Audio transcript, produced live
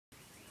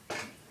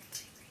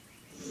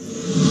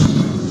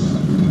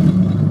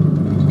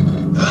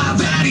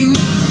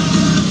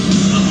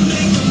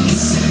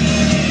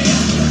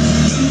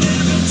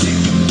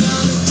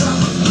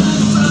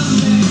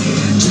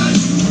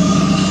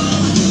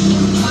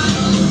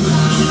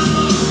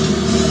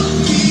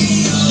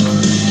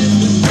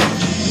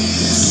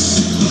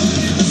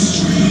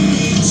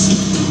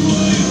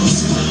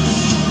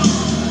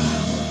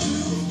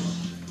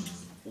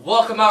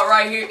about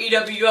right here,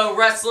 EWO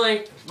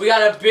Wrestling. We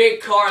got a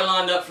big card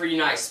lined up for you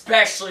tonight,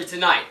 especially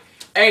tonight.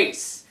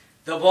 Ace,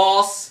 the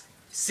Boss,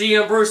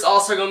 CM Bruce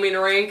also going to be in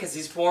the ring because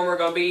he's former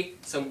going to be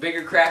some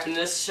bigger crap in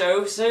this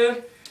show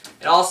soon.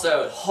 And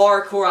also,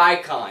 Hardcore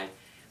Icon.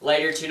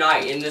 Later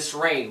tonight in this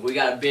ring, we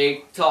got a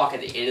big talk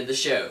at the end of the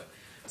show.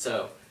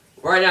 So,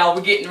 right now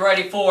we're getting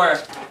ready for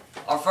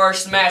our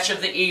first match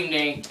of the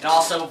evening. And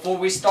also, before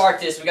we start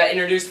this, we got to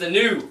introduce the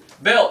new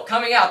belt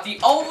coming out. The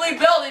only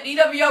belt in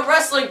EWO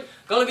Wrestling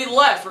going to be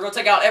left. We're going to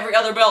take out every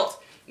other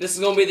belt. This is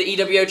going to be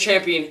the EWO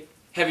Champion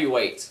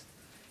Heavyweight.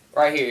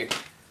 Right here.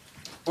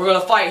 We're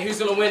going to fight who's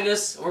going to win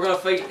this. We're going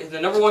to fight the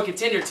 #1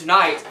 contender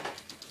tonight.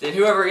 Then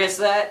whoever gets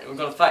that, we're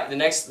going to fight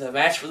the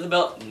match for the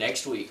belt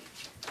next week.